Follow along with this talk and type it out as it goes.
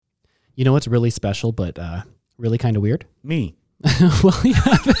You know what's really special, but really kind of weird? Me. Well, yeah,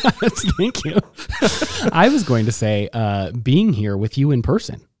 thank you. I was going to say being here with you in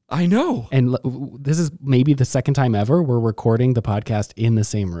person. I know. And this is maybe the second time ever we're recording the podcast in the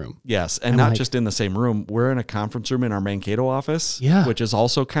same room. Yes, and not just in the same room. We're in a conference room in our Mankato office, which is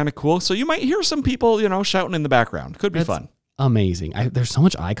also kind of cool. So you might hear some people, shouting in the background. Could be fun. Amazing. There's so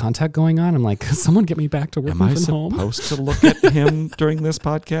much eye contact going on. I'm like, someone get me back to working from home. Am I supposed to look at him during this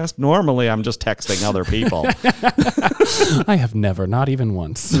podcast? Normally, I'm just texting other people. I have never, not even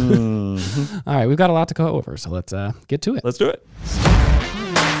once. Mm-hmm. All right, we've got a lot to go over, so let's get to it. Let's do it.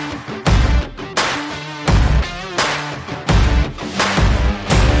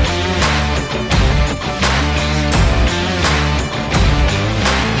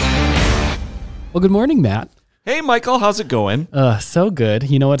 Well, good morning, Matt. Hey, Michael, how's it going? So good.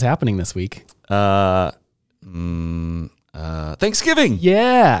 You know what's happening this week? Thanksgiving.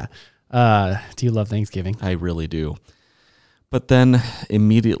 Yeah. Do you love Thanksgiving? I really do. But then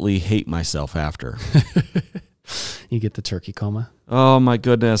immediately hate myself after. You get the turkey coma? Oh, my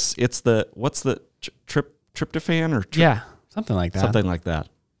goodness. It's what's the tryptophan or? Yeah, something like that. Something like that.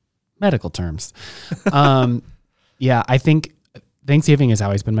 Medical terms. Yeah, I think Thanksgiving has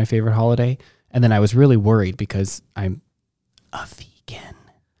always been my favorite holiday. And then I was really worried because I'm a vegan.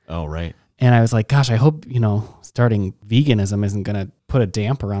 Oh, right. And I was like, gosh, I hope, starting veganism isn't going to put a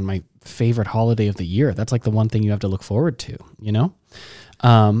damper on my favorite holiday of the year. That's like the one thing you have to look forward to, Yeah.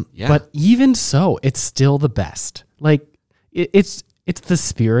 But even so, it's still the best. Like it's the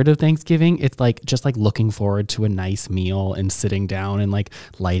spirit of Thanksgiving. It's like just like looking forward to a nice meal and sitting down and like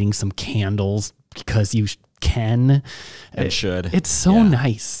lighting some candles because you can. And should. It's so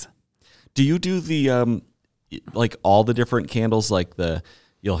nice. Do you do the like all the different candles? Like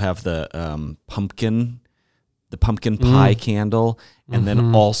you'll have the pumpkin pie candle, and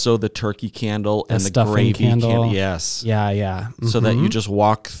then also the turkey candle and the gravy candle. Yes, yeah. Mm-hmm. So that you just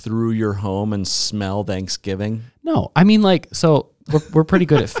walk through your home and smell Thanksgiving. No, I mean so we're pretty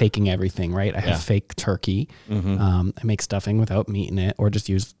good at faking everything, right? I have fake turkey. Mm-hmm. I make stuffing without meat in it, or just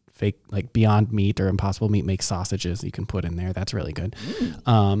use fake like Beyond Meat or Impossible Meat makes sausages you can put in there. That's really good.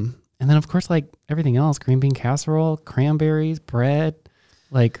 And then, of course, like everything else, green bean casserole, cranberries, bread,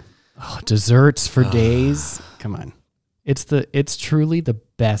 desserts for days. Come on. It's truly the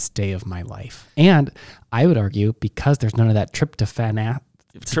best day of my life. And I would argue because there's none of that tryptophan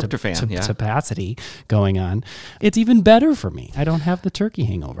going on, it's even better for me. I don't have the turkey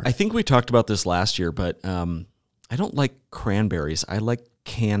hangover. I think we talked about this last year, but I don't like cranberries. I like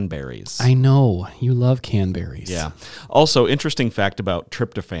canberries. I know. You love canberries. Yeah. Also, interesting fact about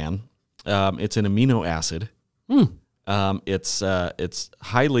tryptophan. It's an amino acid. It's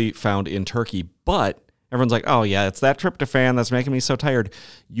highly found in turkey, but everyone's like, oh yeah, it's that tryptophan that's making me so tired.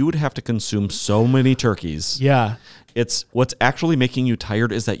 You would have to consume so many turkeys. Yeah. It's what's actually making you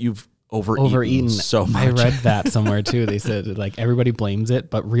tired is that you've overeaten so much. I read that somewhere too. They said like everybody blames it,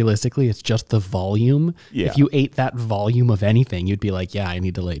 but realistically it's just the volume. Yeah. If you ate that volume of anything, you'd be like, yeah, I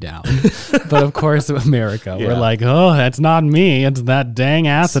need to lay down. But of course, America, we're like, oh, that's not me. It's that dang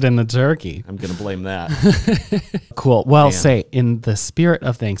acid in the turkey. I'm going to blame that. Cool. Well, say in the spirit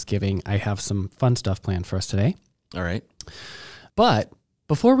of Thanksgiving, I have some fun stuff planned for us today. All right. But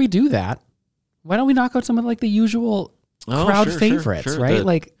before we do that, why don't we knock out some of like the usual crowd favorites,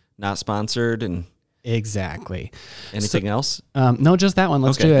 right? Not sponsored and exactly. Anything else? No, just that one.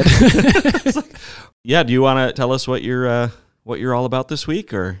 Let's do it. Yeah. Do you want to tell us what you're all about this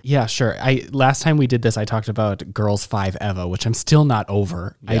week, or? Yeah, sure. Last time we did this, I talked about Girls 5 Evo, which I'm still not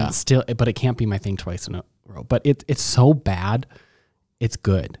over. Yeah. But it can't be my thing twice in a row. But it's so bad, it's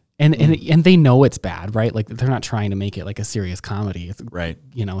good. And they know it's bad, right? Like they're not trying to make it like a serious comedy. It's, right.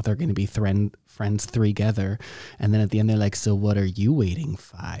 They're going to be friends together. And then at the end, they're like, so what are you waiting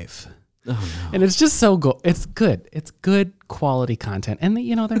 5? Oh, no. And it's just so good. It's good. It's good quality content. And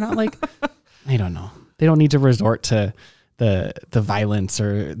they're not like, I don't know. They don't need to resort to the violence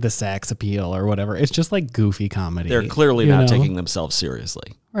or the sex appeal or whatever. It's just like goofy comedy. They're clearly not taking themselves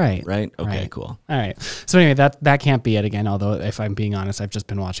seriously. Right. Right? Okay, right. Cool. All right. So anyway, that can't be it again, although if I'm being honest, I've just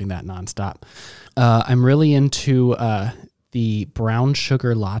been watching that nonstop. I'm really into the brown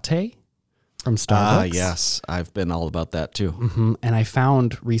sugar latte from Starbucks. Yes. I've been all about that too. Mm-hmm. And I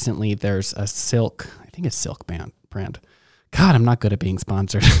found recently there's a Silk, I think it's Silk brand. God, I'm not good at being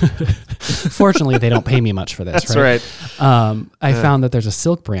sponsored. Fortunately, they don't pay me much for this. That's right. I found that there's a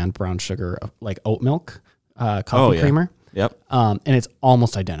Silk brand brown sugar, like oat milk coffee creamer. Yep. And it's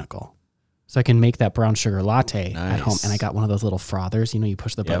almost identical. So I can make that brown sugar latte at home. And I got one of those little frothers. You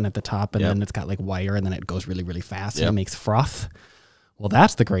push the button at the top and then it's got like wire and then it goes really, really fast and it makes froth. Well,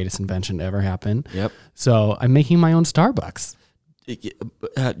 that's the greatest invention to ever happen. Yep. So I'm making my own Starbucks.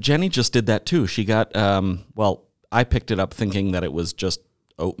 Jenny just did that too. She got, I picked it up thinking that it was just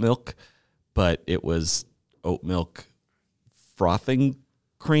oat milk, but it was oat milk frothing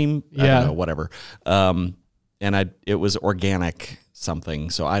cream. I don't know, whatever. And it was organic something,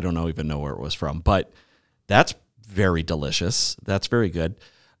 so I don't even know where it was from, but that's very delicious. That's very good.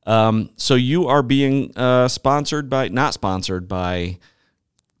 So you are being not sponsored by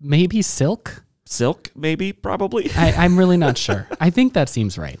maybe Silk, maybe, probably. I'm really not sure. I think that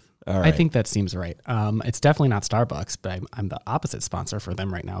seems right. All right. I think that seems right. It's definitely not Starbucks, but I'm the opposite sponsor for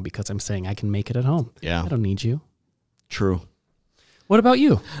them right now because I'm saying I can make it at home. Yeah. I don't need you. True. What about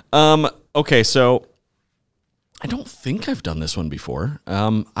you? Okay, so I don't think I've done this one before.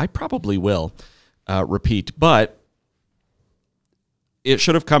 I probably will repeat, but it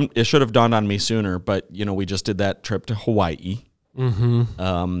should have dawned on me sooner. But we just did that trip to Hawaii,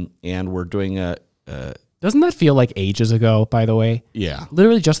 and we're doing Doesn't that feel like ages ago? By the way, yeah.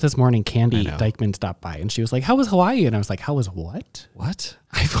 Literally just this morning, Candy Dykeman stopped by, and she was like, "How was Hawaii?" And I was like, "How was what? What?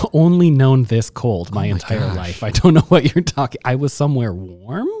 I've only known this cold my entire life. I don't know what you're talking. I was somewhere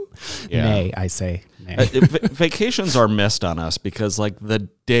warm." Yeah. Nay, I say. Nay. Vacations are missed on us because like the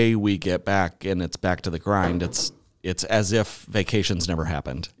day we get back and it's back to the grind, it's as if vacations never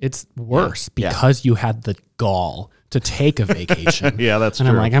happened. It's worse because you had the gall to take a vacation. Yeah, that's and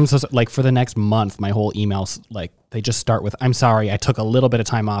true. I'm like, I'm so like for the next month, my whole emails like they just start with, "I'm sorry, I took a little bit of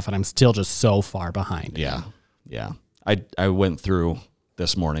time off and I'm still just so far behind." Yeah, yeah. I went through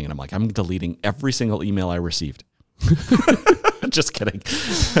this morning and I'm like, I'm deleting every single email I received. Just kidding.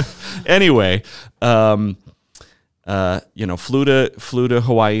 Anyway, flew to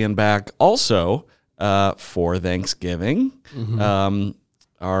Hawaii and back. Also, for Thanksgiving,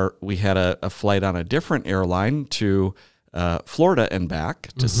 we had a flight on a different airline to Florida and back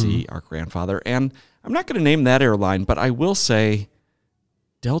to see our grandfather. And I'm not going to name that airline, but I will say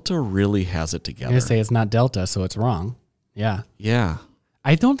Delta really has it together. I'm going to say it's not Delta, so it's wrong. Yeah. Yeah.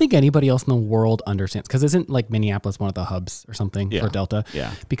 I don't think anybody else in the world understands, because isn't like Minneapolis one of the hubs or something for Delta?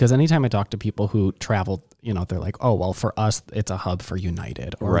 Yeah. Because anytime I talk to people who traveled, they're like, "Oh, well, for us, it's a hub for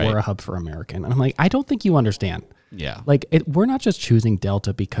United or we're a hub for American." And I'm like, I don't think you understand. Yeah. Like we're not just choosing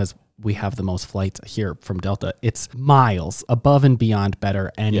Delta because we have the most flights here from Delta. It's miles above and beyond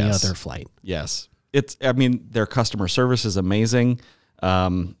better any other flight. Yes. Their customer service is amazing.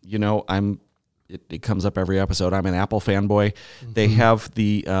 It comes up every episode. I'm an Apple fanboy. They have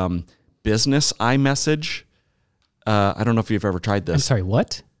the business iMessage. I don't know if you've ever tried this. I'm sorry,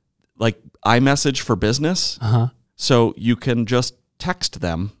 what? Like iMessage for business. Uh-huh. So you can just text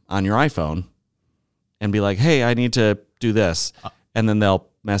them on your iPhone and be like, "Hey, I need to do this." And then they'll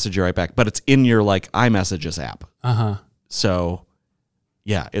message you right back. But it's in your like iMessages app. Uh-huh. So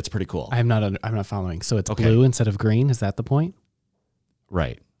yeah, it's pretty cool. I'm not following. So it's blue instead of green. Is that the point?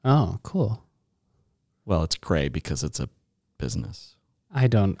 Right. Oh, cool. Well, it's gray because it's a business.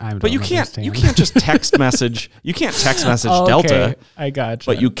 But you can't just text message. You can't text message Delta. I gotcha.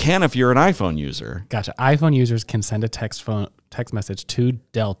 But you can if you're an iPhone user. Gotcha. iPhone users can send a text message to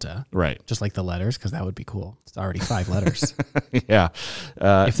Delta. Right. Just like the letters, because that would be cool. It's already 5 letters. Yeah.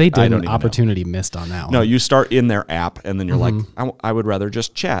 If they didn't, opportunity missed on that one. No, you start in their app and then you're like, I would rather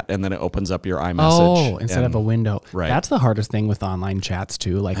just chat. And then it opens up your iMessage. Oh, instead of a window. Right. That's the hardest thing with online chats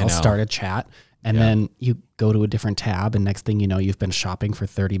too. Like I'll start a chat and then you go to a different tab and next thing you know, you've been shopping for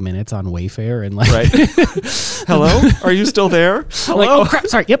 30 minutes on Wayfair and like, hello, are you still there? Hello? Like, oh crap,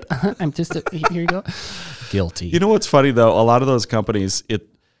 sorry. Yep. I'm just, here you go. Guilty. You know what's funny though? A lot of those companies,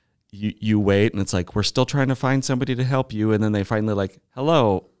 you wait and it's like, we're still trying to find somebody to help you. And then they finally like,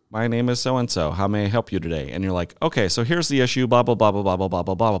 hello, my name is so-and-so. How may I help you today? And you're like, okay, so here's the issue, blah, blah, blah, blah, blah, blah, blah,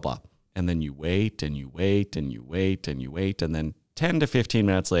 blah, blah, blah. And then you wait and you wait and you wait and you wait. And then 10 to 15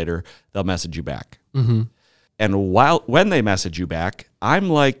 minutes later, they'll message you back. Mm-hmm. And when they message you back, I'm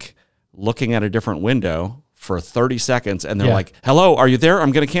like looking at a different window for 30 seconds and they're like, hello, are you there?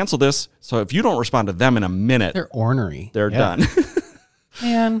 I'm going to cancel this. So if you don't respond to them in a minute, they're ornery. They're done.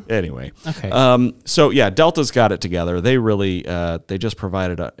 Man. Anyway. Okay. So yeah, Delta's got it together. They really, they just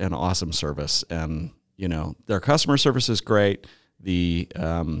provided an awesome service and, their customer service is great. The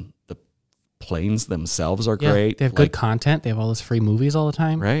planes themselves are great. They have good content. They have all those free movies all the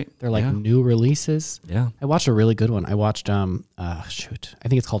time. Right. They're like new releases. Yeah. I watched a really good one. I watched, I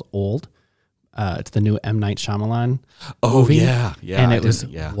think it's called Old. It's the new M. Night Shyamalan movie. Yeah. And it was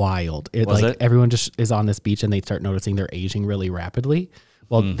wild. Was it? Everyone just is on this beach and they start noticing they're aging really rapidly.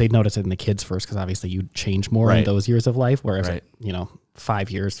 Well, they notice it in the kids first because obviously you change more in those years of life, whereas, 5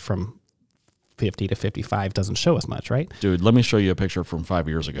 years from 50 to 55 doesn't show as much, right? Dude, let me show you a picture from 5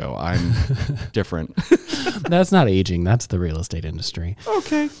 years ago. I'm different. That's not aging. That's the real estate industry.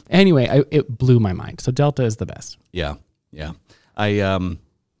 Okay. Anyway, it blew my mind. So Delta is the best. Yeah. Yeah. I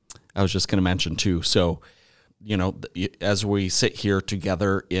was just going to mention too. So, as we sit here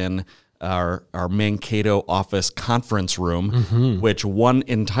together in our Mankato office conference room, which one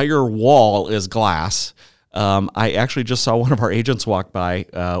entire wall is glass. I actually just saw one of our agents walk by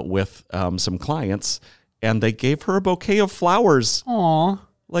with some clients, and they gave her a bouquet of flowers. Aww.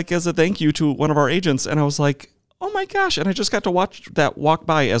 Like as a thank you to one of our agents. And I was like, oh my gosh. And I just got to watch that walk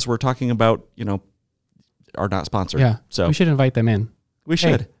by as we're talking about, are not sponsored. Yeah. So we should invite them in. We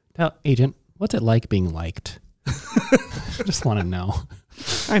should. Hey, tell agent, what's it like being liked? I just want to know.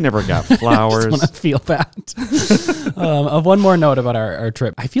 I never got flowers. I just want to feel that. One more note about our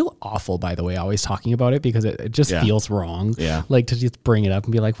trip. I feel awful, by the way, always talking about it because it just feels wrong. Yeah. Like to just bring it up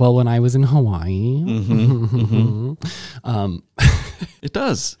and be like, well, when I was in Hawaii. It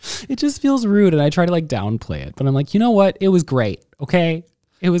does. It just feels rude. And I try to like downplay it. But I'm like, you know what? It was great. Okay.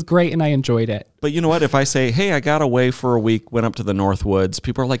 It was great and I enjoyed it. But you know what? If I say, hey, I got away for a week, went up to the Northwoods,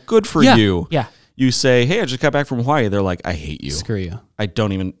 people are like, good for you. Yeah. You say, hey, I just got back from Hawaii. They're like, I hate you. Screw you. I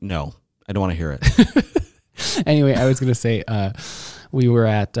don't even know. I don't want to hear it. Anyway, I was going to say, we were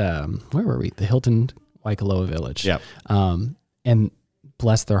at, where were we? The Hilton Waikoloa Village. Yep. And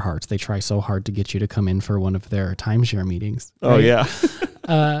bless their hearts, they try so hard to get you to come in for one of their timeshare meetings. Right? Oh,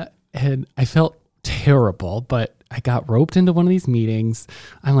 yeah. And I felt terrible, but I got roped into one of these meetings.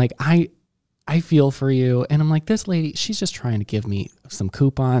 I'm like, I feel for you. And I'm like, this lady, she's just trying to give me some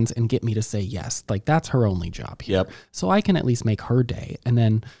coupons and get me to say yes. Like that's her only job here. Yep. So I can at least make her day. And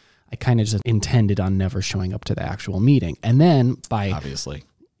then I kind of just intended on never showing up to the actual meeting. And then by obviously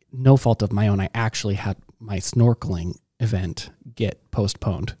no fault of my own, I actually had my snorkeling event get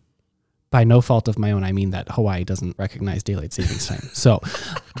postponed. By no fault of my own, I mean that Hawaii doesn't recognize daylight savings time. So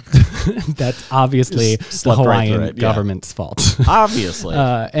that's obviously the Hawaiian government's fault. Obviously.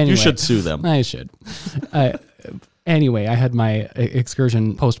 Anyway, you should sue them. I should. Anyway, I had my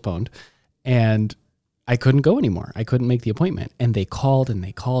excursion postponed and I couldn't go anymore. I couldn't make the appointment. And they called and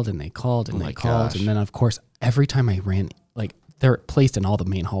they called and they called and they called. And then, of course, every time I ran, like, they're placed in all the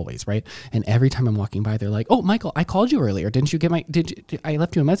main hallways, right? And every time I'm walking by, they're like, "Oh, Michael, I called you earlier. Didn't you get my? I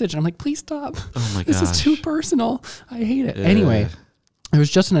left you a message?" And I'm like, "Please stop. Oh my This gosh. is too personal. I hate it." Anyway, it was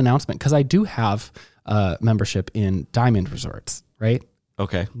just an announcement because I do have membership in Diamond Resorts, right?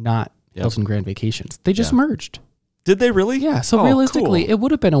 Okay. Not Hilton Grand Vacations. They just merged. Did they really? Yeah. So realistically, cool. it would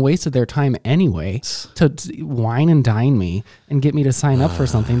have been a waste of their time anyway to wine and dine me and get me to sign up for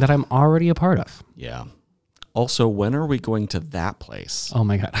something that I'm already a part of. Yeah. Also, when are we going to that place? Oh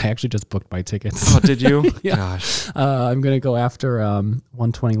my God. I actually just booked my tickets. Oh, did you? Yeah. Gosh. I'm going to go after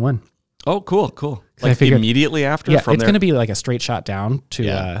 121. Oh, cool. I Like figured- immediately after? Yeah, from it's there? going to be like a straight shot down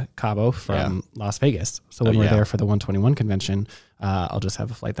to Cabo from Las Vegas. So when we're there for the 121 convention, I'll just have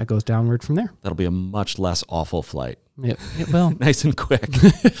a flight that goes downward from there. That'll be a much less awful flight. It will. Nice and quick.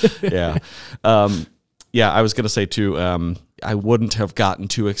 Yeah. I was going to say too, I wouldn't have gotten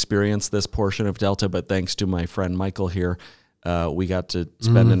to experience this portion of Delta, but thanks to my friend Michael here, we got to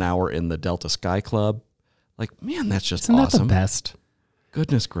spend an hour in the Delta Sky Club. Like, man, that's just Isn't awesome. that the best?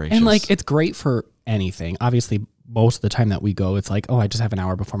 Goodness gracious. And like, it's great for anything. Obviously, most of the time that we go, it's like, oh, I just have an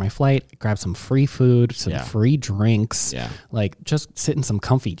hour before my flight, grab some free food, some free drinks, like just sit in some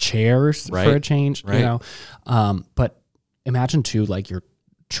comfy chairs for a change, you know? But imagine too, like you're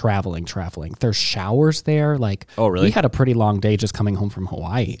traveling. There's showers there. Like, oh, really? We had a pretty long day just coming home from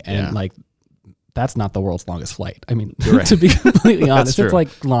Hawaii and like, that's not the world's longest flight. I mean, to be completely honest, it's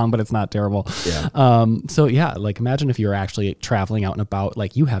like long, but it's not terrible. Yeah. So yeah, like imagine if you're actually traveling out and about,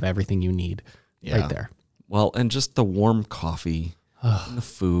 like you have everything you need right there. Well, and just the warm coffee, and the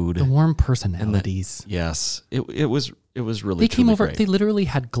food, the warm personalities. Yes, it was really. They came over. Great. They literally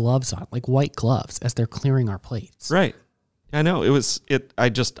had gloves on, like white gloves, as they're clearing our plates. Right. I know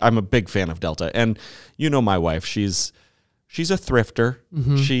I'm a big fan of Delta, and you know my wife. She's a thrifter.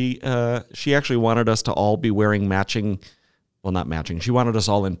 Mm-hmm. She actually wanted us to all be wearing matching. Well, not matching. She wanted us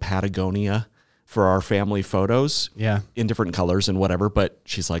all in Patagonia for our family photos. Yeah. In different colors and whatever. But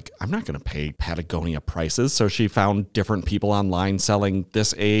she's like, I'm not going to pay Patagonia prices. So she found different people online selling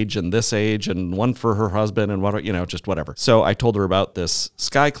this age and one for her husband and what, just whatever. So I told her about this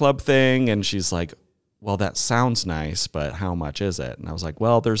Sky Club thing and she's like, well, that sounds nice, but how much is it? And I was like,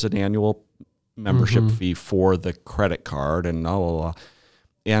 well, there's an annual membership fee for the credit card and blah, blah, blah.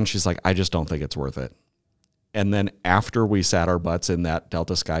 And she's like, I just don't think it's worth it. And then after we sat our butts in that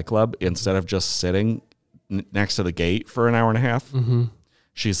Delta Sky Club, instead of just sitting next to the gate for an hour and a half,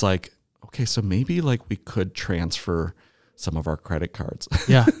 she's like, okay, so maybe like we could transfer some of our credit cards.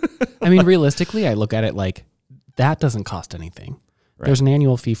 Yeah. I mean, realistically, I look at it like that doesn't cost anything. Right. There's an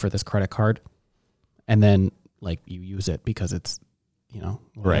annual fee for this credit card. And then like you use it because it's,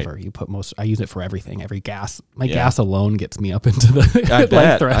 whatever you put I use it for everything, every gas. My gas alone gets me up into the I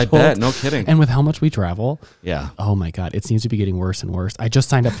bet. No kidding. And with how much we travel. Yeah. Oh my God. It seems to be getting worse and worse. I just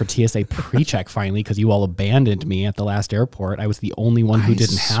signed up for TSA pre-check finally because you all abandoned me at the last airport. I was the only one who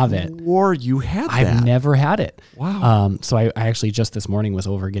didn't have it. Or you had that. I've never had it. Wow. So I actually just this morning was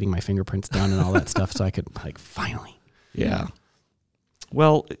over getting my fingerprints done and all that stuff so I could like finally. Yeah.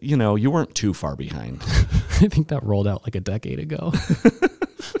 Well, you weren't too far behind. I think that rolled out like a decade ago.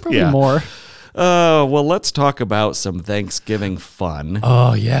 Probably more. Well, let's talk about some Thanksgiving fun.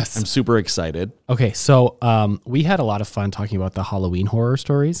 Oh, yes. I'm super excited. Okay, so we had a lot of fun talking about the Halloween horror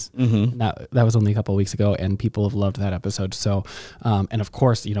stories. Mm-hmm. That was only a couple of weeks ago, and people have loved that episode. So, and of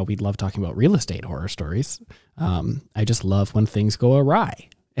course, we'd love talking about real estate horror stories. I just love when things go awry.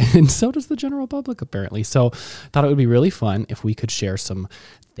 And so does the general public, apparently. So I thought it would be really fun if we could share some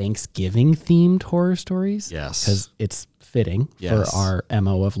Thanksgiving-themed horror stories. Yes. Because it's fitting for our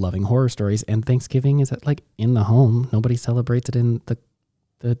MO of loving horror stories. And Thanksgiving is like in the home. Nobody celebrates it in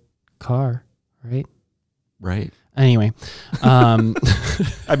the car, right? Right. Anyway. I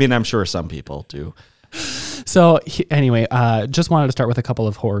mean, I'm sure some people do. So anyway, just wanted to start with a couple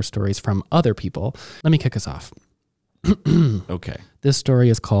of horror stories from other people. Let me kick us off. Okay. This story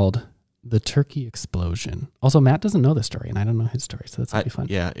is called The Turkey Explosion. Also, Matt doesn't know this story, and I don't know his story, so that's going to be fun.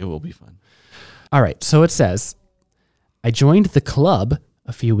 Yeah, it will be fun. All right, so it says, I joined the club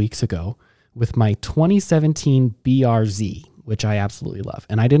a few weeks ago with my 2017 BRZ, which I absolutely love.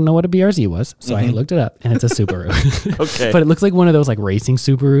 And I didn't know what a BRZ was, so I looked it up, and it's a Subaru. Okay. But it looks like one of those like racing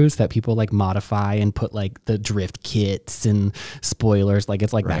Subarus that people like modify and put like the drift kits and spoilers. Like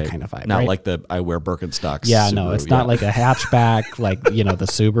it's like that kind of vibe. Not right? like the I wear Birkenstocks. Yeah, Subaru, no, it's not like a hatchback, like, the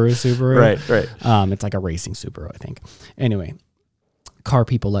Subaru. Right. It's like a racing Subaru, I think. Anyway, car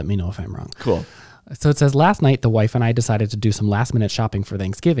people, let me know if I'm wrong. Cool. So it says, last night, the wife and I decided to do some last minute shopping for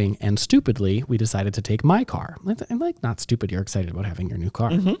Thanksgiving, and stupidly, we decided to take my car. I'm like, not stupid. You're excited about having your new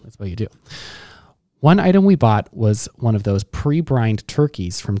car. That's what you do. One item we bought was one of those pre-brined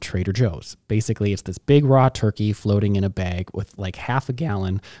turkeys from Trader Joe's. Basically, it's this big raw turkey floating in a bag with like half a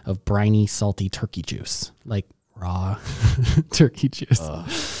gallon of briny, salty turkey juice, like raw turkey juice.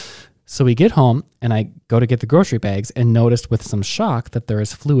 So we get home and I go to get the grocery bags and noticed with some shock that there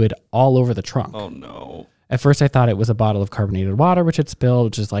is fluid all over the trunk. Oh no. At first I thought it was a bottle of carbonated water which had spilled,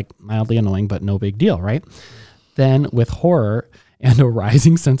 which is like mildly annoying, but no big deal, right? Then with horror and a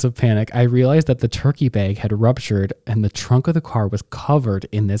rising sense of panic, I realized that the turkey bag had ruptured and the trunk of the car was covered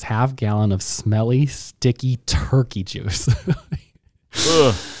in this half gallon of smelly, sticky turkey juice.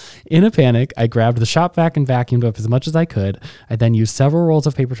 Ugh. In a panic, I grabbed the shop vac and vacuumed up as much as I could. I then used several rolls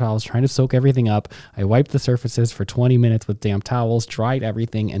of paper towels trying to soak everything up. I wiped the surfaces for 20 minutes with damp towels, dried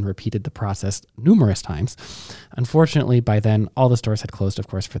everything, and repeated the process numerous times. Unfortunately, by then, all the stores had closed, of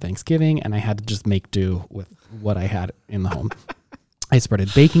course, for Thanksgiving, and I had to just make do with what I had in the home. I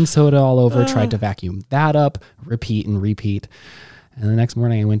spreaded baking soda all over, tried to vacuum that up, repeat and repeat. And the next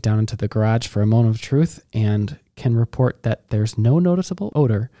morning, I went down into the garage for a moment of truth and can report that there's no noticeable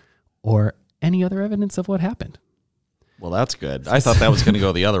odor or any other evidence of what happened. Well, that's good. I thought that was going to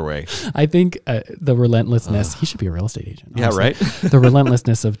go the other way. I think the relentlessness, he should be a real estate agent. Honestly. Yeah, right? The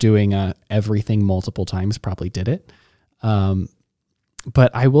relentlessness of doing everything multiple times probably did it.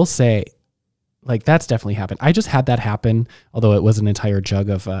 But I will say, like, that's definitely happened. I just had that happen, although it was an entire jug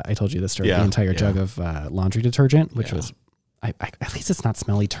of, I told you this story, the entire jug of laundry detergent, which was, at least it's not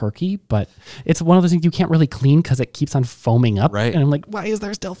smelly turkey, but it's one of those things you can't really clean because it keeps on foaming up. Right. And I'm like, why is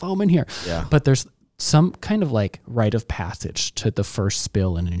there still foam in here? Yeah. But there's some kind of like rite of passage to the first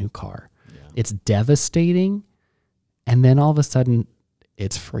spill in a new car. Yeah. It's devastating. And then all of a sudden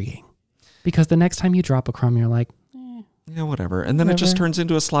it's freeing because the next time you drop a crumb, you're like, yeah, whatever. And then it just turns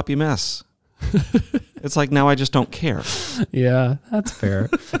into a sloppy mess. It's like, now I just don't care. Yeah, that's fair.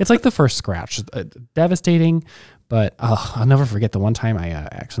 It's like the first scratch. Devastating, but I'll never forget the one time I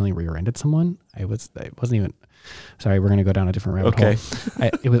accidentally rear-ended someone. It wasn't even, sorry, we're going to go down a different rabbit hole.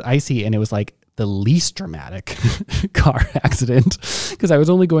 It was icy and it was like the least dramatic car accident because I was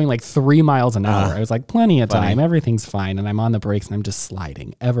only going like 3 miles an hour. I was like, plenty of time. Everything's fine. And I'm on the brakes and I'm just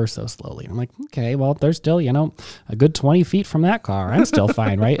sliding ever so slowly. And I'm like, okay, well, there's still, a good 20 feet from that car. I'm still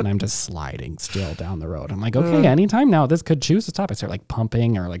fine, right? And I'm just sliding still down the road. I'm like, okay, anytime now this could choose to stop. I start like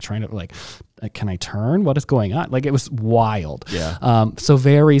pumping or like trying to like, can I turn? What is going on? Like it was wild. Yeah. So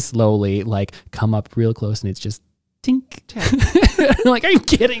very slowly, like come up real close and it's just tink. I'm like, are you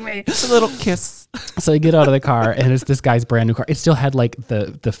kidding me? It's a little kiss. So I get out of the car, and it's this guy's brand new car. It still had like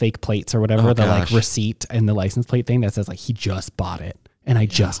the fake plates or whatever, like receipt and the license plate thing that says like he just bought it, and I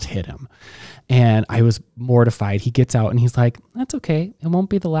just hit him. And I was mortified. He gets out and he's like, "That's okay. It won't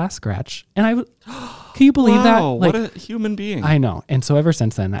be the last scratch." And I, can you believe that? Like, what a human being! I know. And so ever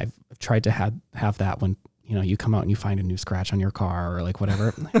since then, I've tried to have that when you come out and you find a new scratch on your car or like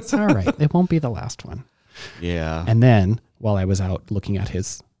whatever. It's all right. It won't be the last one. Yeah. And then while I was out looking at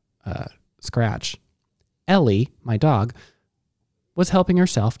his scratch, Ellie, my dog, was helping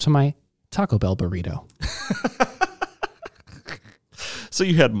herself to my Taco Bell burrito. So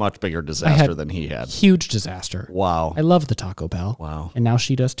you had much bigger disaster than he had. Huge disaster. Wow. I love the Taco Bell. Wow. And now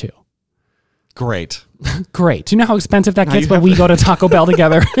she does too. Great. Great. Do you know how expensive that gets when we go to Taco Bell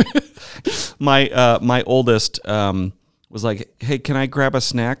together? My oldest was like, "Hey, can I grab a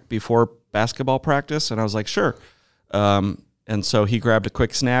snack before basketball practice?" And I was like, "Sure." And so he grabbed a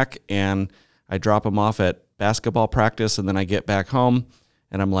quick snack, and I drop him off at basketball practice, and then I get back home,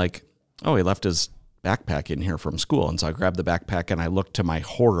 and I'm like, "Oh, he left his backpack in here from school." And so I grabbed the backpack, and I looked to my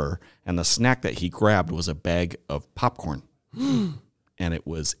horror, and the snack that he grabbed was a bag of popcorn. And it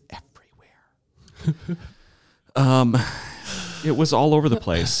was everywhere. It was all over the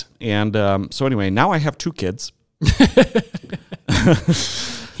place. And so anyway, now I have 2 kids.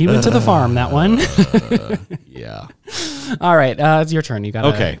 He went to the farm, that one. Yeah. All right. It's your turn. You got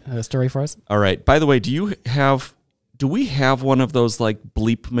a story for us? All right. By the way, do we have one of those like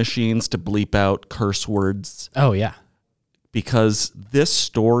bleep machines to bleep out curse words? Oh, yeah. Because this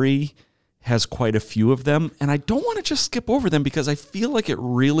story has quite a few of them, and I don't want to just skip over them because I feel like it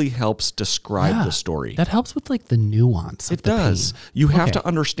really helps describe the story. That helps with like the nuance. It does. You have to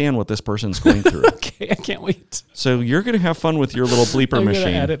understand what this person's going through. Okay, I can't wait. So you're going to have fun with your little bleeper machine. I'm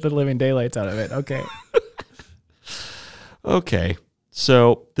going to edit the living daylights out of it. Okay. Okay.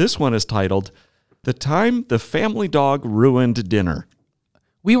 So this one is titled, "The Time the Family Dog Ruined Dinner."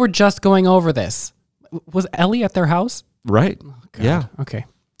 We were just going over this. Was Ellie at their house? Right. Oh, God. Yeah. Okay.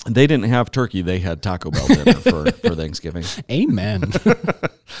 They didn't have turkey. They had Taco Bell dinner for Thanksgiving. Amen.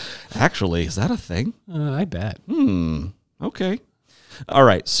 Actually, is that a thing? I bet. Okay. All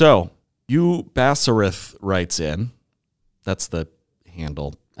right. So, Basarith writes in. That's the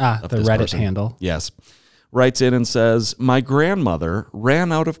handle. The Reddit handle. Yes. Writes in and says, "My grandmother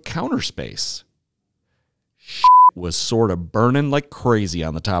ran out of counter space. Was sort of burning like crazy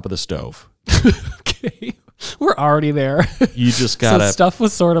on the top of the stove." Okay. We're already there. You just gotta... So stuff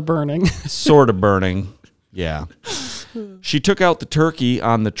was sort of burning. Sort of burning. Yeah. She took out the turkey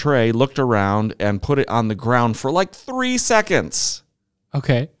on the tray, looked around, and put it on the ground for like 3 seconds.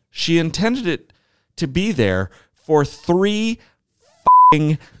 Okay. She intended it to be there for 3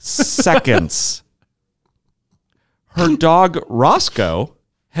 seconds. Her dog, Roscoe,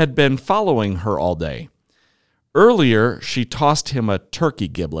 had been following her all day. Earlier, she tossed him a turkey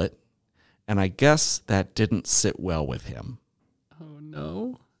giblet, and I guess that didn't sit well with him. Oh,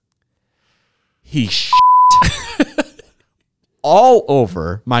 no. He all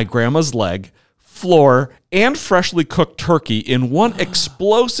over my grandma's leg, floor, and freshly cooked turkey in one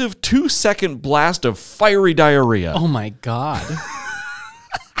explosive 2-second blast of fiery diarrhea. Oh, my God.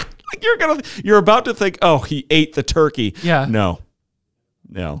 You're about to think, oh, he ate the turkey. Yeah. No.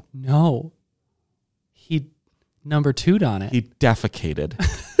 He number 2'd on it. He defecated.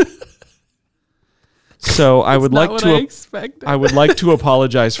 So I would like to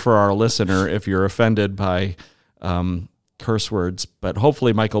apologize for our listener if you're offended by curse words, but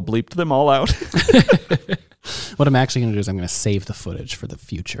hopefully Michael bleeped them all out. What I'm actually going to do is I'm going to save the footage for the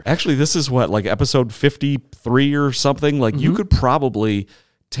future. Actually, this is like episode 53 or something. Like you could probably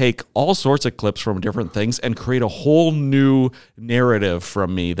take all sorts of clips from different things and create a whole new narrative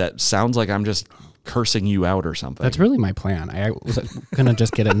from me that sounds like I'm just cursing you out or something. That's really my plan. I was going to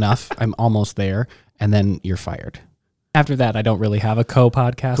just get enough. I'm almost there. And then you're fired. After that, I don't really have a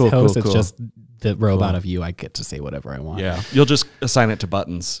co-podcast host. It's just the robot of you. I get to say whatever I want. Yeah. You'll just assign it to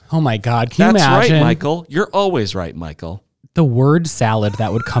Buttons. Oh, my God. Can you imagine? That's right, Michael. You're always right, Michael. The word salad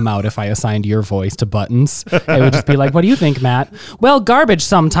that would come out if I assigned your voice to Buttons. It would just be like, what do you think, Matt? Well, garbage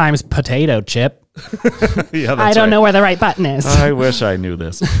sometimes, potato chip. Yeah, I don't know where the right button is. I wish I knew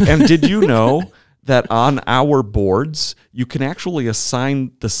this. And did you know that on our boards, you can actually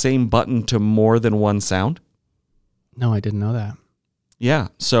assign the same button to more than one sound? No, I didn't know that. Yeah.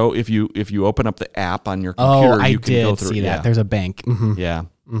 So if you open up the app on your computer, you can go through. See that. Yeah. There's a bank. Mm-hmm. Yeah.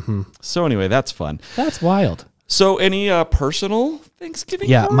 Mm-hmm. So anyway, that's fun. That's wild. So any personal Thanksgiving?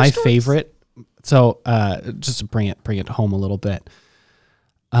 Yeah, my stories? favorite. So just to bring it home a little bit.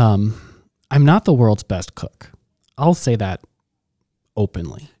 I'm not the world's best cook. I'll say that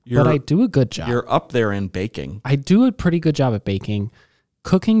openly. But I do a good job. You're up there in baking. I do a pretty good job at baking.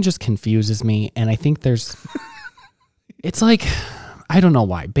 Cooking just confuses me. And I think it's like, I don't know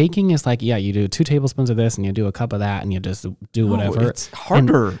why. Baking is like, yeah, you do 2 tablespoons of this and you do a cup of that and you just do whatever. It's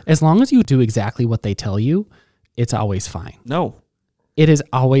harder. And as long as you do exactly what they tell you, it's always fine. No. It is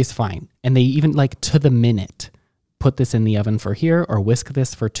always fine. And they even like to the minute put this in the oven for here or whisk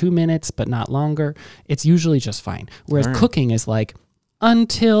this for 2 minutes, but not longer. It's usually just fine. Whereas cooking is like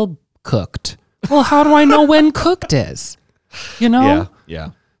until cooked. Well, how do I know when cooked is? You know?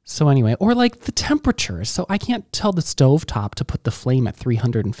 Yeah. So anyway, or like the temperature. So I can't tell the stovetop to put the flame at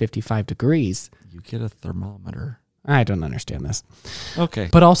 355 degrees. You get a thermometer. I don't understand this. Okay.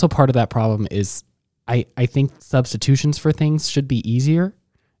 But also part of that problem is I think substitutions for things should be easier.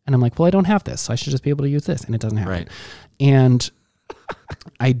 And I'm like, well, I don't have this, so I should just be able to use this. And it doesn't happen. Right. And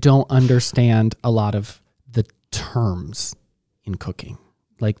I don't understand a lot of the terms in cooking.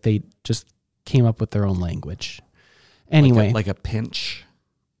 Like they just came up with their own language. Anyway. Like a pinch.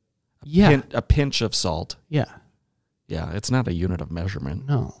 Yeah. A pinch of salt. Yeah. Yeah. It's not a unit of measurement.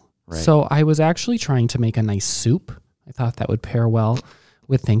 No. Right. So I was actually trying to make a nice soup. I thought that would pair well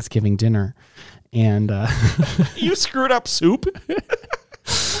with Thanksgiving dinner. And you screwed up soup?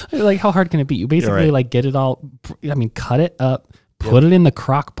 Like, how hard can it be? You basically like get it all, cut it up, put it in the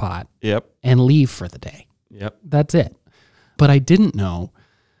crock pot, and leave for the day. Yep. That's it. But I didn't know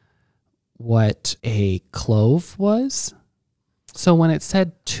what a clove was. So when it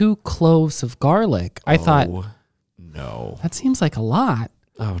said 2 cloves of garlic, I thought, no, that seems like a lot.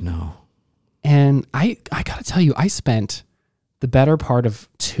 Oh, no. And I got to tell you, I spent the better part of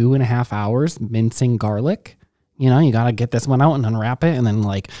 2.5 hours mincing garlic. You know, you got to get this one out and unwrap it and then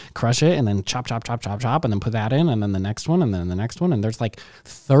like crush it and then chop, and then put that in and then the next one and then the next one. And there's like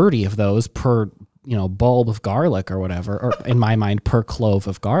 30 of those per, bulb of garlic or whatever, or in my mind, per clove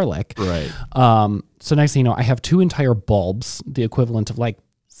of garlic. Right. So next thing you know, I have 2 entire bulbs, the equivalent of like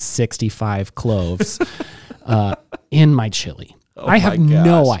 65 cloves in my chili. I have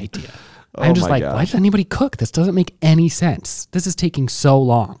no idea. I'm just like, why did anybody cook? This doesn't make any sense. This is taking so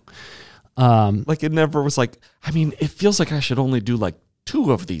long. Like it never was like, it feels like I should only do like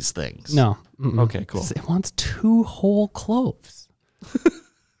 2 of these things. No. Okay, cool. It wants 2 whole cloves.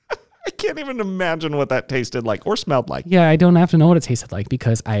 I can't even imagine what that tasted like or smelled like. Yeah, I don't have to know what it tasted like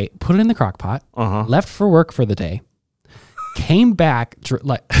because I put it in the crock pot, left for work for the day, came back.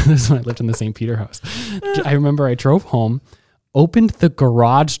 This is when I lived in the St. Peter house. I remember I drove home, opened the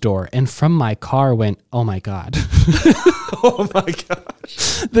garage door, and from my car went, oh my God. Oh my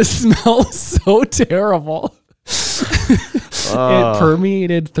gosh. The smell is so terrible. It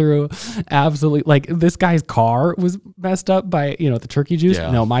permeated through absolutely, like this guy's car was messed up by, the turkey juice.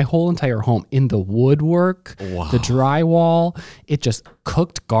 Yeah. No, my whole entire home, in the woodwork, the drywall, it just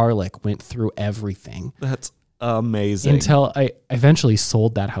cooked garlic went through everything. That's amazing. Until I eventually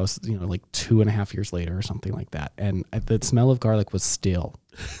sold that house, like 2.5 years later or something like that. And the smell of garlic was still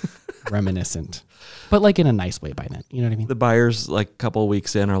reminiscent, but like in a nice way by then. You know what I mean? The buyers, like a couple of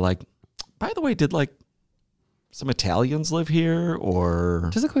weeks in, are like, by the way, did like some Italians live here or?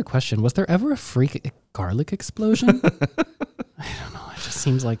 Just a quick question. Was there ever a freak garlic explosion? I don't know. It just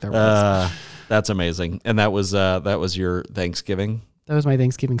seems like there was. That's amazing. And that was your Thanksgiving? That was my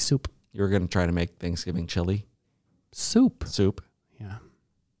Thanksgiving soup. You were going to try to make Thanksgiving chili? Soup. Yeah.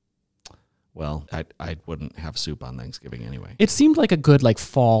 Well, I wouldn't have soup on Thanksgiving anyway. It seemed like a good like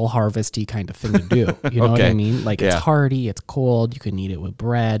fall harvesty kind of thing to do. You know what I mean? Like it's hearty, it's cold, you can eat it with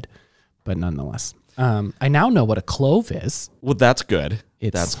bread, but nonetheless. I now know what a clove is. Well, that's good.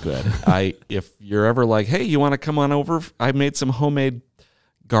 That's good. If you're ever like, hey, you want to come on over? I made some homemade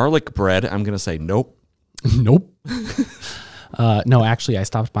garlic bread. I'm going to say nope. Nope. No, actually, I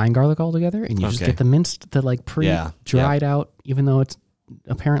stopped buying garlic altogether, and you just get the minced, the like pre-dried out, even though it's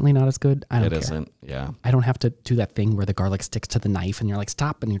apparently not as good. I don't care. It isn't, yeah. I don't have to do that thing where the garlic sticks to the knife, and you're like,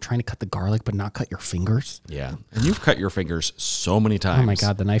 stop, and you're trying to cut the garlic, but not cut your fingers. Yeah, and you've cut your fingers so many times. Oh my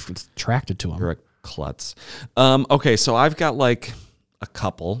God, the knife was attracted to them. You're a klutz. Okay, so I've got like a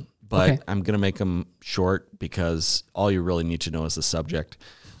couple, but I'm going to make them short because all you really need to know is the subject.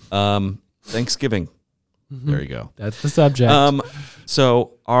 Thanksgiving. There you go. That's the subject.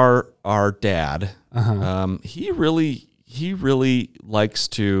 So our dad, he really likes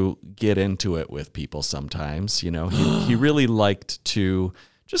to get into it with people sometimes. He really liked to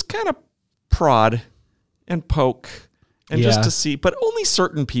just kind of prod and poke and just to see, but only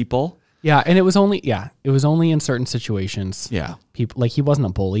certain people. Yeah, and it was only in certain situations. Yeah. People like he wasn't a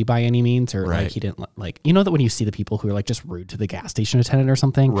bully by any means, or like he didn't like that when you see the people who are like just rude to the gas station attendant or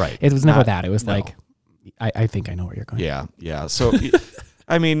something. Right. It was never that. It was like I think I know where you're going. Yeah. So,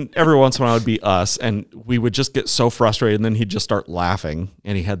 I mean, every once in a while it would be us, and we would just get so frustrated, and then he'd just start laughing,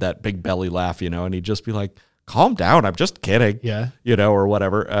 and he had that big belly laugh, and he'd just be like, calm down, I'm just kidding. Yeah. Or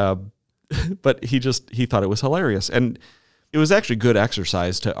whatever. But he thought it was hilarious. And it was actually good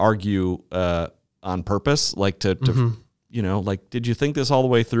exercise to argue on purpose, like to like, did you think this all the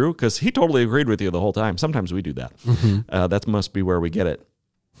way through? Because he totally agreed with you the whole time. Sometimes we do that. That must be where we get it.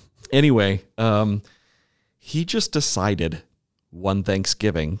 Anyway, he just decided one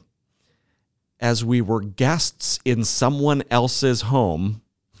Thanksgiving, as we were guests in someone else's home,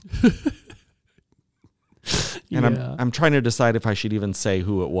 and I'm trying to decide if I should even say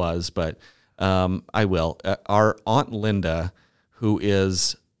who it was, but I will. Our Aunt Linda, who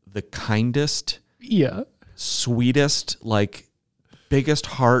is the kindest, sweetest, like biggest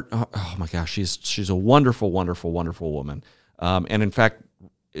heart. Oh my gosh, she's a wonderful, wonderful, wonderful woman. And in fact,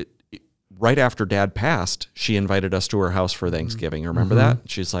 right after Dad passed, she invited us to her house for Thanksgiving. Remember that?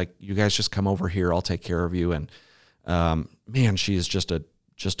 She's like, "You guys just come over here. I'll take care of you." And man, she is just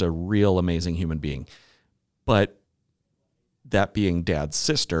a real amazing human being. But that being Dad's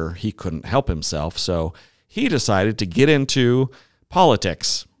sister, he couldn't help himself, so he decided to get into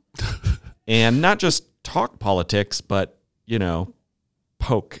politics, and not just talk politics, but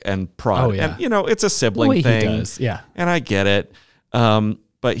poke and prod. Oh, yeah. And it's a sibling thing. He does. Yeah, and I get it.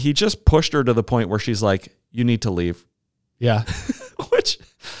 But he just pushed her to the point where she's like, "You need to leave." Yeah. Which,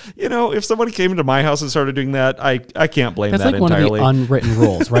 if somebody came into my house and started doing that, I can't blame That's that like entirely. one of the unwritten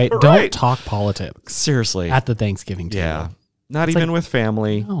rules, right? Right. Don't talk politics. Seriously. At the Thanksgiving table. Yeah. Not It's even with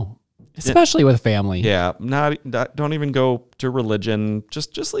family. No. Especially with family. Yeah. Don't even go to religion.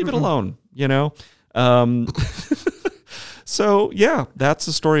 Just leave it alone, So yeah, that's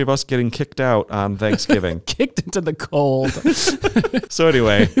the story of us getting kicked out on Thanksgiving. Kicked into the cold. So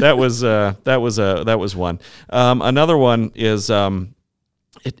anyway, that was one. Another one is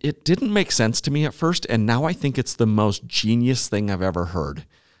it didn't make sense to me at first, and now I think it's the most genius thing I've ever heard.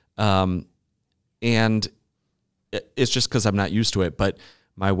 And it's just because I'm not used to it. But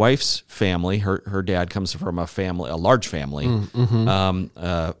my wife's family, her dad comes from a large family, and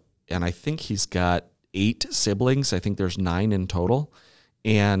I think he's got 8 siblings. I think there's 9 in total.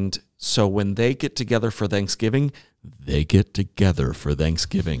 And so when they get together for Thanksgiving,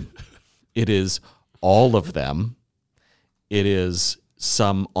 it is all of them. It is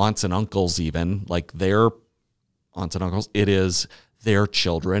some aunts and uncles, even like their aunts and uncles. It is their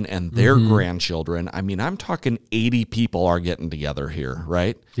children and their grandchildren. I mean, I'm talking 80 people are getting together here,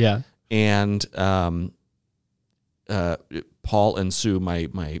 right? Yeah. And Paul and Sue, my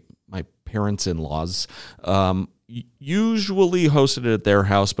parents-in-laws, usually hosted it at their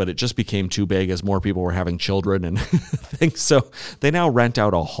house, but it just became too big as more people were having children and things. So they now rent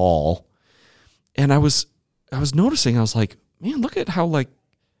out a hall. And I was noticing, I was like, man, look at how like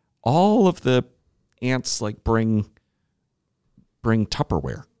all of the aunts like bring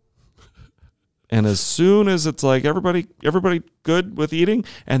Tupperware. And as soon as it's like everybody good with eating,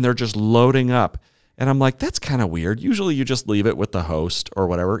 and they're just loading up. And I'm like, that's kind of weird. Usually you just leave it with the host or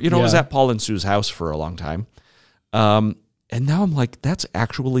whatever. It was at Paul and Sue's house for a long time. And now I'm like, that's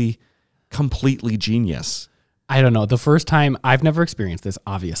actually completely genius. I don't know. The first time, I've never experienced this,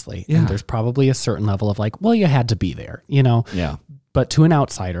 obviously. Yeah. And there's probably a certain level of like, well, you had to be there, Yeah. But to an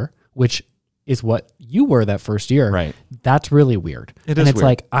outsider, which is what you were that first year, right? That's really weird. It's weird.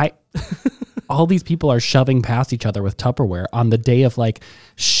 Like, all these people are shoving past each other with Tupperware on the day of like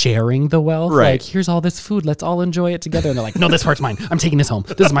sharing the wealth. Right. Like, here's all this food. Let's all enjoy it together. And they're like, no, this part's mine. I'm taking this home.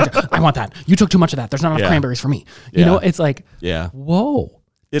 This is my, I want that. You took too much of that. There's not enough cranberries for me. It's like, whoa,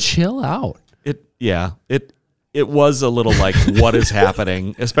 chill out. It was a little like, what is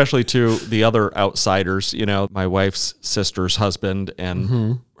happening, especially to the other outsiders, my wife's sister's husband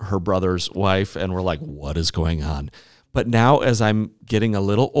and her brother's wife. And we're like, what is going on? But now as I'm getting a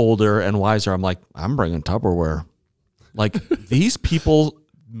little older and wiser, I'm like, I'm bringing Tupperware. Like, these people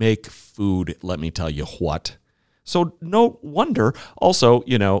make food, let me tell you what. So no wonder. Also,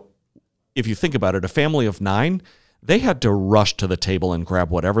 if you think about it, a family of 9, they had to rush to the table and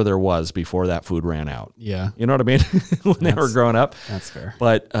grab whatever there was before that food ran out. Yeah. You know what I mean? When they were growing up. That's fair.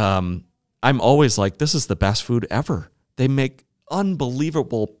 But I'm always like, this is the best food ever. They make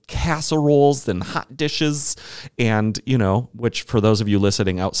unbelievable casseroles and hot dishes, and which for those of you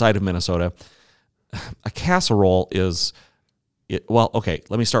listening outside of Minnesota, a casserole is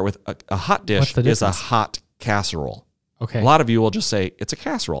let me start with a hot dish is a hot casserole. Okay. A lot of you will just say it's a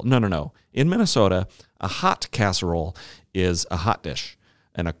casserole. No. In Minnesota, a hot casserole is a hot dish,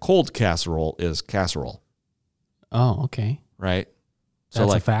 and a cold casserole is casserole. Oh, okay. Right? So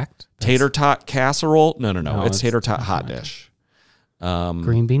That's a fact. Tater tot casserole. No. No, It's it's tater tot not hot hot. dish.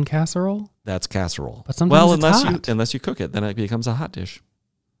 Green bean casserole? That's casserole. But sometimes it's unless hot. unless you cook it, then it becomes a hot dish.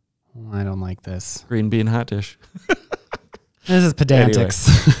 I don't like this. Green bean hot dish. This is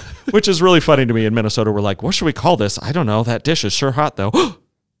pedantics. Which is really funny to me. In Minnesota, we're like, what should we call this? I don't know. That dish is sure hot, though.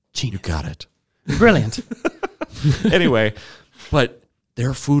 You got it. Brilliant. Anyway, but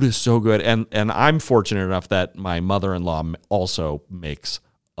their food is so good. And I'm fortunate enough that my mother-in-law also makes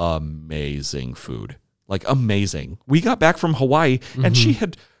amazing food. Like, amazing. We got back from Hawaii, and she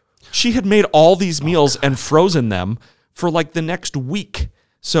had made all these meals and frozen them for like the next week.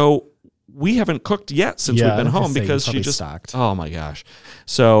 So we haven't cooked yet since we've been home because she just stocked. Oh my gosh.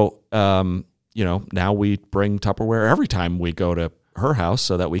 So, now we bring Tupperware every time we go to her house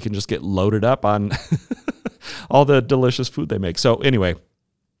so that we can just get loaded up on all the delicious food they make. So anyway,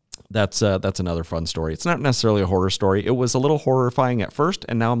 that's another fun story. It's not necessarily a horror story. It was a little horrifying at first,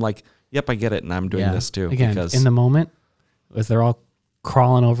 and now I'm like, yep, I get it, and I'm doing this too. Again, because in the moment, as they're all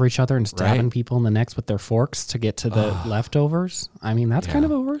crawling over each other and stabbing people in the necks with their forks to get to the leftovers. I mean, that's kind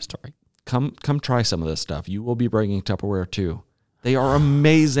of a horror story. Come try some of this stuff. You will be bringing Tupperware too. They are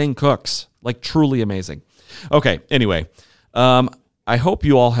amazing cooks, like truly amazing. Okay, anyway, I hope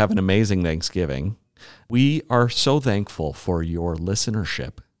you all have an amazing Thanksgiving. We are so thankful for your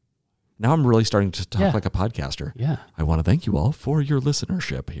listenership. Now I'm really starting to talk like a podcaster. Yeah. I want to thank you all for your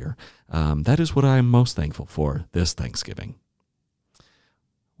listenership here. That is what I'm most thankful for this Thanksgiving.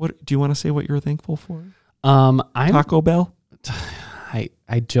 What do you want to say what you're thankful for? Taco Bell?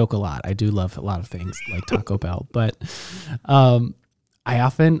 I joke a lot. I do love a lot of things like Taco Bell, but I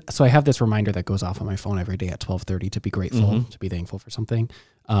have this reminder that goes off on my phone every day at 12:30 to be grateful, to be thankful for something,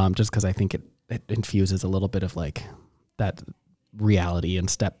 just because I think it infuses a little bit of like that reality and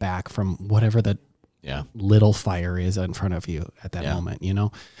step back from whatever the little fire is in front of you at that moment.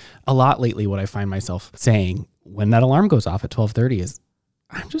 A lot lately, what I find myself saying when that alarm goes off at 12:30 is,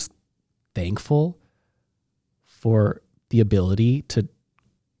 I'm just thankful for the ability to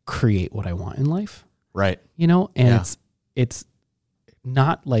create what I want in life. Right. And it's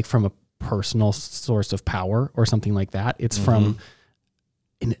not like from a personal source of power or something like that. It's from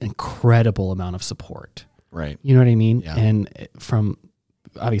an incredible amount of support. Right. You know what I mean? Yeah. And from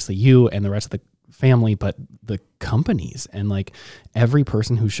obviously you and the rest of the family, but the companies and like every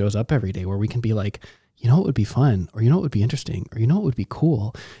person who shows up every day where we can be like, it would be fun, or it would be interesting, or it would be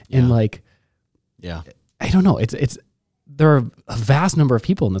cool. And like, I don't know. There are a vast number of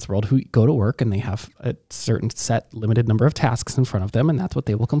people in this world who go to work and they have a certain set limited number of tasks in front of them, and that's what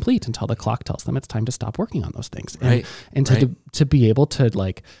they will complete until the clock tells them it's time to stop working on those things. And to be able to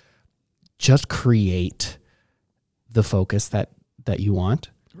like just create the focus that you want,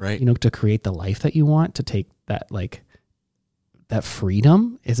 right? To create the life that you want, to take that like that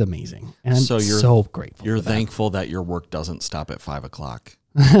freedom is amazing. And I'm so grateful. You're thankful that your work doesn't stop at 5 o'clock.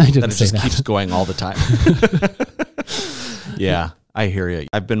 I didn't that it say just that. keeps going all the time. Yeah, I hear you.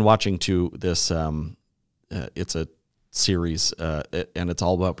 I've been watching this. It's a series, and it's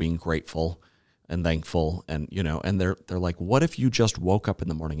all about being grateful and thankful, and and they're like, what if you just woke up in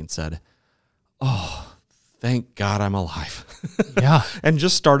the morning and said, "Oh, thank God I'm alive," and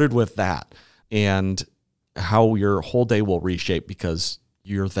just started with that, and how your whole day will reshape because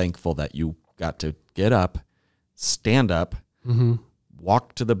you're thankful that you got to get up, stand up,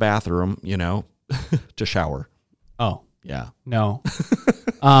 walk to the bathroom, to shower. Oh. Yeah. No.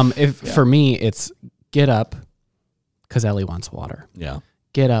 For me, it's get up because Ellie wants water. Yeah.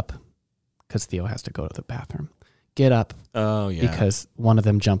 Get up because Theo has to go to the bathroom. Get up because one of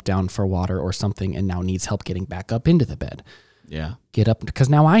them jumped down for water or something and now needs help getting back up into the bed. Yeah. Get up because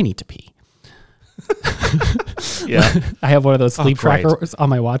now I need to pee. Yeah. I have one of those sleep trackers on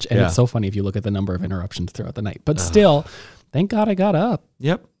my watch, and it's so funny if you look at the number of interruptions throughout the night. But still, thank God I got up.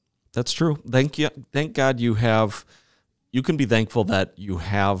 Yep. That's true. Thank God you can be thankful that you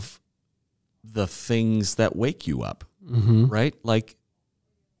have the things that wake you up, right? Like,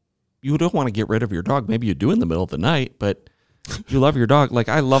 you don't want to get rid of your dog. Maybe you do in the middle of the night, but you love your dog. Like,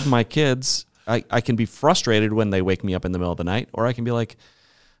 I love my kids. I can be frustrated when they wake me up in the middle of the night, or I can be like,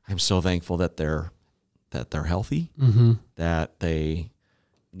 I'm so thankful that they're healthy, that they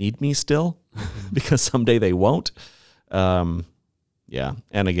need me still, because someday they won't. Yeah.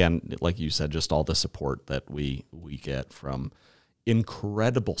 And again, like you said, just all the support that we get from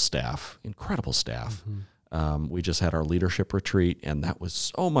incredible staff. We just had our leadership retreat, and that was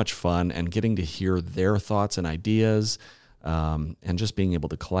so much fun, and getting to hear their thoughts and ideas, and just being able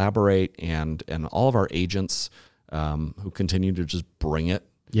to collaborate, and all of our agents who continue to just bring it.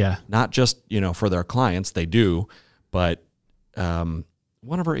 Yeah. Not just, for their clients, they do, but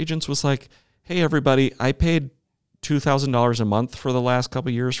one of our agents was like, hey, everybody, I paid $2,000 a month for the last couple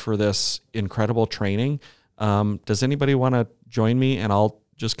of years for this incredible training. Does anybody want to join me and I'll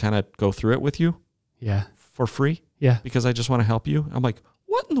just kind of go through it with you? Yeah. For free? Yeah. Because I just want to help you. I'm like,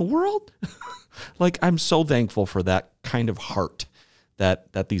 what in the world? Like, I'm so thankful for that kind of heart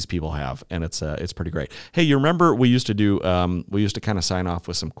that these people have. And it's pretty great. Hey, you remember we used to kind of sign off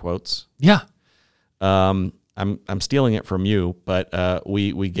with some quotes? Yeah. I'm stealing it from you, but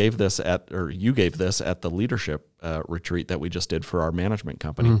we gave this you gave this at the leadership retreat that we just did for our management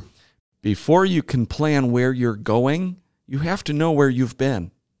company. Mm. Before you can plan where you're going, you have to know where you've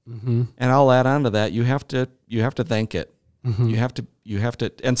been. Mm-hmm. And I'll add on to that. You have to thank it. Mm-hmm. You have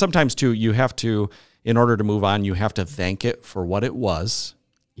to, and sometimes too, you have to, in order to move on, you have to thank it for what it was.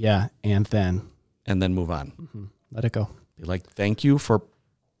 Yeah. And then move on. Mm-hmm. Let it go. Be like, thank you for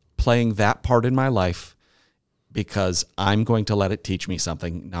playing that part in my life, because I'm going to let it teach me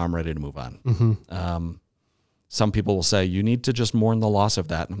something. Now I'm ready to move on. Mm-hmm. Some people will say, you need to just mourn the loss of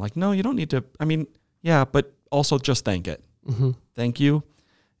that. And I'm like, no, you don't need to. I mean, yeah, but also just thank it. Mm-hmm. Thank you.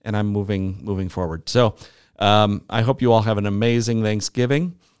 And I'm moving forward. So I hope you all have an amazing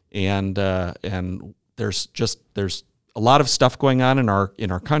Thanksgiving. And there's a lot of stuff going on in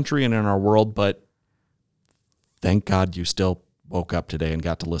our country and in our world, but thank God you still woke up today and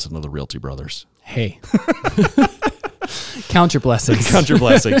got to listen to the Realty Brothers. Hey, count your blessings. Count your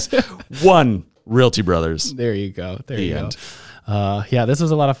blessings. One Realty Brothers. There you go. There you go. Yeah, this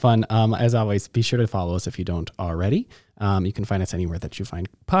was a lot of fun. As always, be sure to follow us if you don't already. You can find us anywhere that you find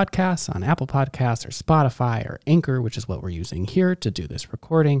podcasts, on Apple Podcasts or Spotify or Anchor, which is what we're using here to do this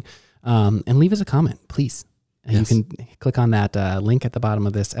recording. And leave us a comment, please. And yes. You can click on that link at the bottom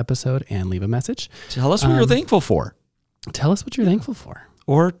of this episode and leave a message. Tell us what you're thankful for. Tell us what you're thankful for.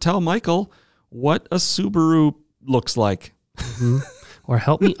 Or tell Michael what a Subaru looks like. Mm-hmm. Or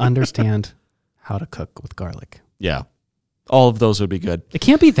help me understand how to cook with garlic. Yeah. All of those would be good. It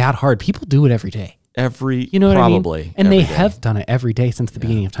can't be that hard. People do it every day. You know what probably, I mean? And they have done it every day since the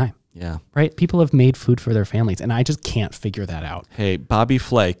beginning of time. Yeah. Right? People have made food for their families, and I just can't figure that out. Hey, Bobby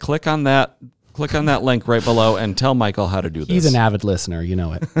Flay, click on that link right below and tell Michael how to do this. He's an avid listener. You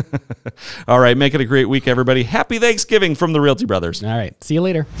know it. All right. Make it a great week, everybody. Happy Thanksgiving from the Realty Brothers. All right. See you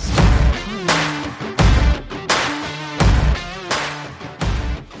later.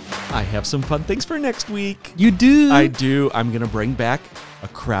 I have some fun things for next week. You do? I do. I'm going to bring back a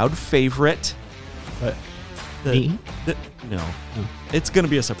crowd favorite. What? Me? No. It's going to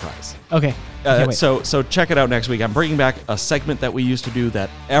be a surprise. Okay. So check it out next week. I'm bringing back a segment that we used to do that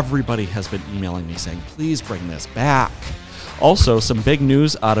everybody has been emailing me saying, please bring this back. Also, some big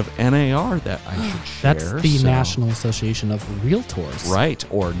news out of NAR that I should share. That's the National Association of Realtors. Right,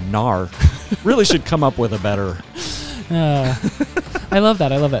 or NAR. Really should come up with a better... I love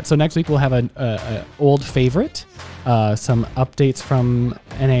that. So next week we'll have an old favorite, some updates from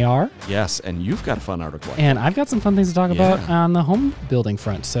NAR. Yes, and you've got a fun article. And I've got some fun things to talk about on the home building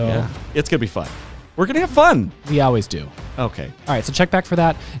front. So it's going to be fun. We're going to have fun. We always do. Okay. All right, so check back for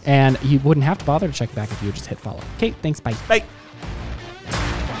that. And you wouldn't have to bother to check back if you would just hit follow. Okay, thanks. Bye. Bye.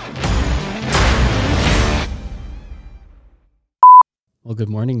 Well, good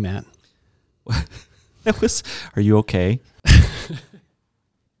morning, Matt. Are you okay?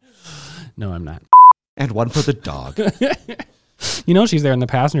 No, I'm not. And one for the dog. You know, she's there in the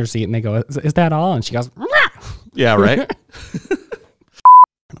passenger seat and they go, is that all? And she goes, Rah! Yeah, right?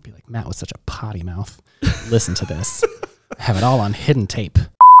 I'll be like, Matt was such a potty mouth. Listen to this. Have it all on hidden tape.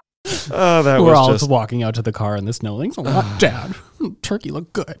 Oh, that We're was all just walking out to the car in the snow. Like, what, Dad? Turkey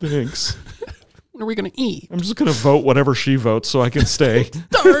looked good. Thanks. What are we going to eat? I'm just going to vote whatever she votes so I can stay.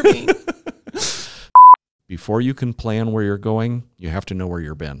 Starving. Before you can plan where you're going, you have to know where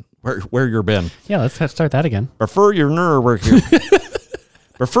you've been. Where you've been. Yeah, let's start that again. Prefer your nerve where you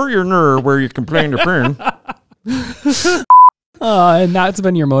prefer your nerve where you can plan your plan. And that's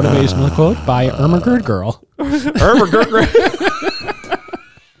been your motivational quote by Irma Gerd Girl. Irma Gerd Girl.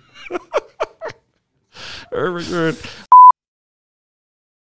 Irma Gerd.